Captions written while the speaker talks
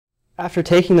After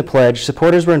taking the pledge,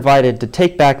 supporters were invited to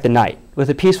take back the night with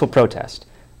a peaceful protest.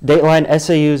 Dateline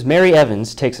SAU's Mary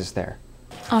Evans takes us there.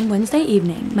 On Wednesday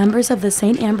evening, members of the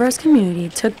St. Ambrose community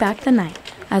took back the night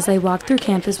as they walked through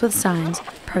campus with signs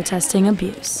protesting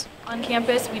abuse. On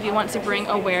campus, we do want to bring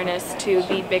awareness to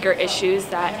the bigger issues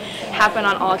that happen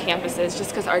on all campuses.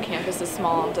 Just because our campus is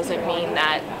small doesn't mean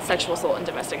that sexual assault and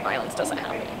domestic violence doesn't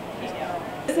happen.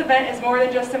 This event is more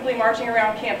than just simply marching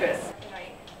around campus.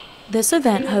 This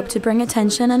event hoped to bring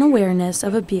attention and awareness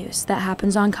of abuse that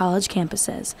happens on college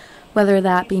campuses, whether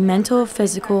that be mental,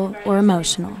 physical, or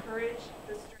emotional.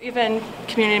 Even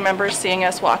community members seeing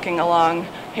us walking along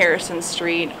Harrison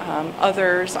Street,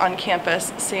 others on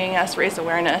campus seeing us raise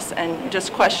awareness and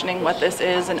just questioning what this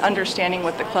is and understanding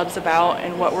what the club's about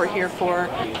and what we're here for.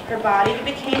 Her body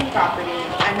became property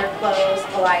and her clothes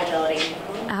a liability.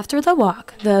 After the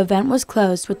walk, the event was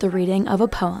closed with the reading of a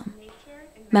poem.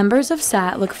 Members of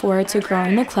SAT look forward to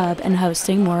growing the club and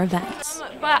hosting more events.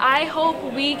 But I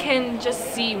hope we can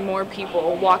just see more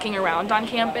people walking around on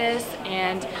campus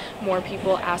and more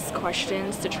people ask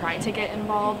questions to try to get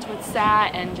involved with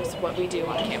SAT and just what we do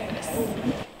on campus.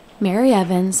 Mary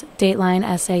Evans, Dateline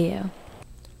SAU.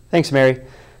 Thanks, Mary.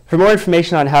 For more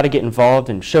information on how to get involved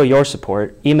and show your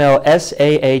support, email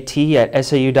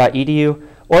saat@sau.edu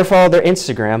or follow their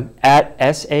Instagram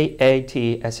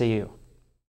 @SAATSAU.